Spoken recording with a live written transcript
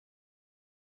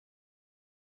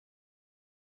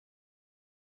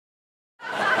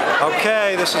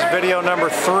Okay, this is video number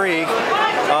 3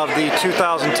 of the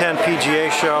 2010 PGA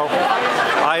show.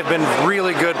 I've been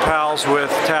really good pals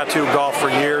with Tattoo Golf for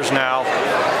years now.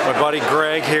 My buddy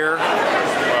Greg here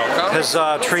has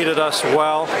treated us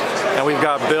well, and we've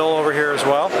got Bill over here as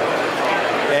well.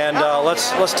 And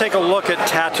let's take a look at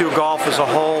Tattoo Golf as a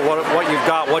whole, what you've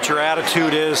got, what your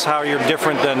attitude is, how you're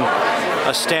different than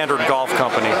a standard golf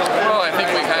company. Well, I think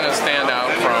we kind of stand out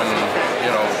from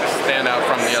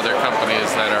the other companies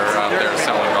that are out there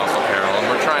selling golf apparel, and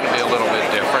we're trying to be a little bit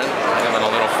different, having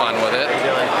a little fun with it.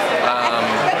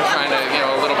 Trying to,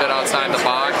 a little bit outside the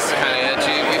box, kind of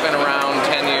edgy. We've been around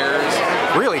 10 years.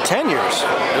 Really, 10 years?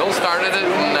 Bill started it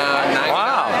in 99.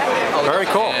 Wow, very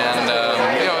cool. And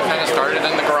kind of started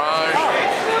in the garage,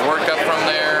 worked up from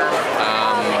there.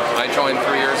 I joined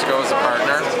 3 years ago as a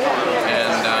partner,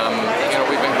 and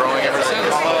we've been growing ever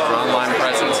since. Our online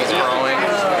presence is growing.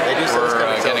 We're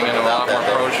getting into a lot more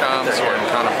pro shops. We're in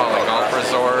Conopala Golf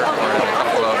Resort.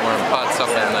 We're in Putts up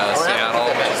in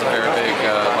Seattle, which is a very big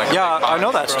I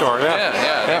know that store. Yeah.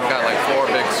 They've got like 4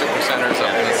 big super centers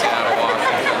up in the Seattle,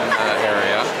 Washington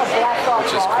area,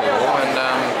 which is cool. And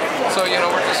so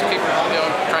we're just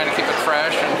trying to keep it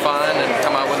fresh and fun and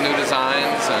come out with new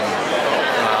designs, and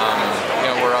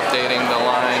we're updating the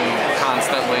line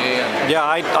constantly. And yeah,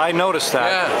 I noticed that.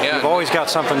 Yeah. You've always got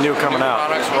something new coming out.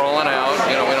 Products rolling out.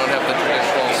 We don't have the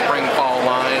traditional spring fall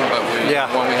line, but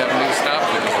when we have new stuff,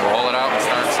 we just roll it out and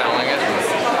start selling it. And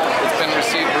it's been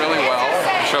received really well.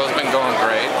 The show's been going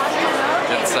great.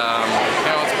 It's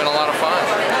it's been a lot of fun.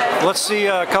 Let's see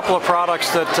a couple of products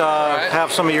that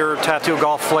have some of your Tattoo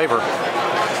Golf flavor.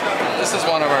 This is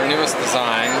one of our newest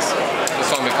designs. This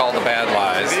one we call the Bad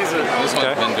Lies. This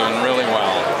one's been doing really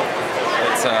well.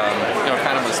 It's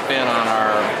kind of a spin on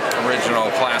our original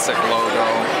classic logo,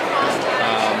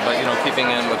 but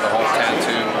keeping in with the whole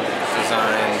tattoo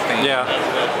design theme. Yeah.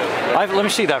 Let me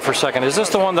see that for a second. Is this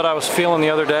the one that I was feeling the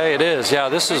other day? It is. Yeah.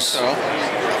 This is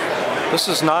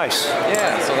nice.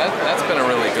 Yeah. So that's been a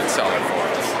really good seller for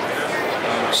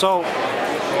us. So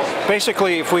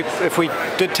basically, if we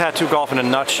did Tattoo Golf in a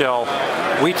nutshell,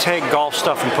 we take golf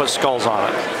stuff and put skulls on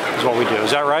it, is what we do. Is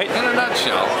that right? In a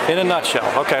nutshell. In a nutshell.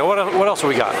 Okay, what else have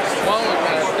we got? Well,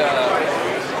 we've got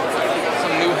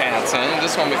some new hats in.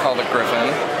 This one we call the Griffin.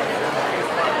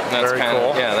 That's very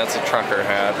cool. Yeah, that's a trucker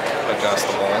hat,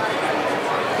 adjustable.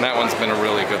 And that one's been a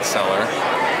really good seller.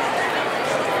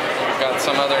 We've got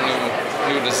some other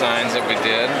new designs that we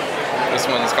did. This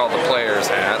one is called the Player's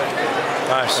hat.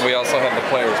 Nice. And we also have the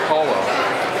Player's Polo.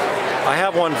 I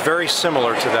have one very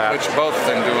similar to that. Which both have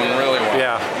been doing really well.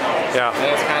 Yeah.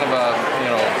 And it's kind of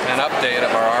an update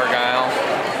of our Argyle,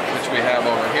 which we have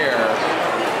over here.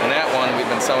 And that one we've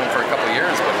been selling for a couple of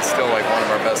years, but it's still like one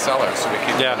of our best sellers, so we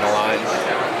keep it in the line.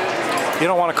 You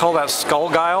don't want to call that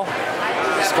Skull Guile?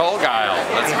 Skull Guile.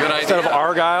 That's a good idea. Instead of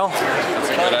Argyle?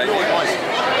 That's a good idea.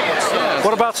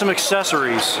 What about some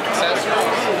accessories?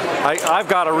 I've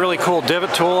got a really cool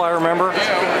divot tool, I remember.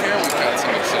 Yeah, over here we've got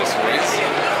some accessories.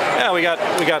 Yeah, we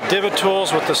got divot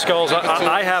tools with the skulls.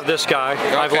 I have this guy.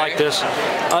 Okay. I've liked this.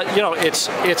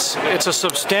 It's a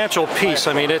substantial piece.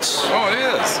 I mean, it's. Oh, it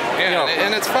is. Yeah,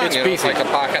 and it's fun. It's beefy. It's like a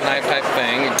pocket knife type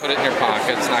thing. You put it in your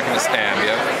pocket. It's not going to stab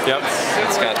you. Yep.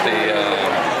 It's got the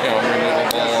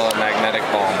removable magnetic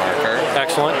ball marker.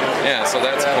 Excellent. Yeah, so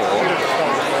that's cool.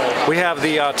 We have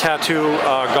the Tattoo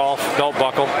Golf belt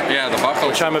buckle. Yeah, the buckle,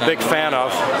 which I'm a big fan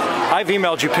of. I've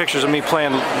emailed you pictures of me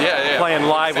playing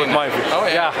live with my. Oh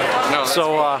yeah. No,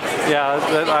 so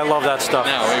I love that stuff.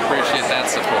 No, we appreciate that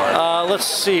support. Let's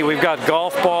see. We've got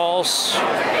golf balls.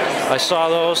 I saw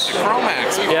those. The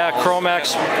Chromax. Yeah,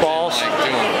 Chromax balls.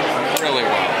 Doing really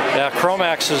well. Yeah,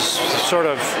 Chromax has sort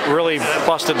of really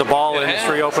busted the ball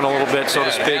industry open a little bit, so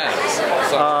to speak.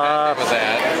 So happy with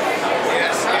that.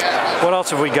 What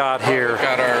else have we got here? We've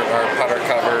got our putter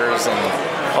covers and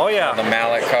the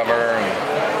mallet cover and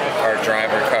our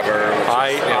driver cover.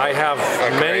 I have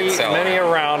many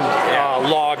around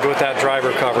logged with that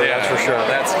driver cover. That's for sure.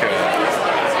 That's good.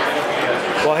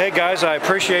 Well, hey guys, I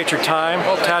appreciate your time.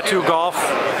 Tattoo Golf,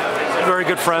 very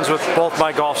good friends with both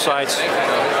my golf sites.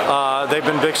 They've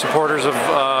been big supporters of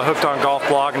Hooked on Golf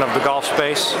blog and of the golf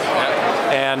space.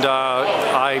 And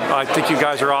I think you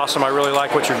guys are awesome. I really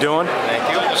like what you're doing.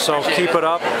 Thank you. So keep it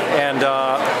up. And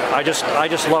I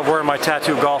just love wearing my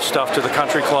Tattoo Golf stuff to the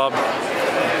country club.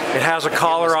 It has a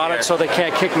collar on it so they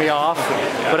can't kick me off,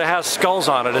 but it has skulls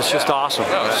on it. It's just awesome.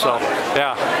 So,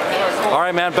 yeah. All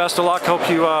right, man, best of luck. Hope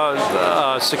you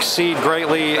succeed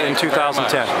greatly in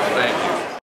 2010. Thank you.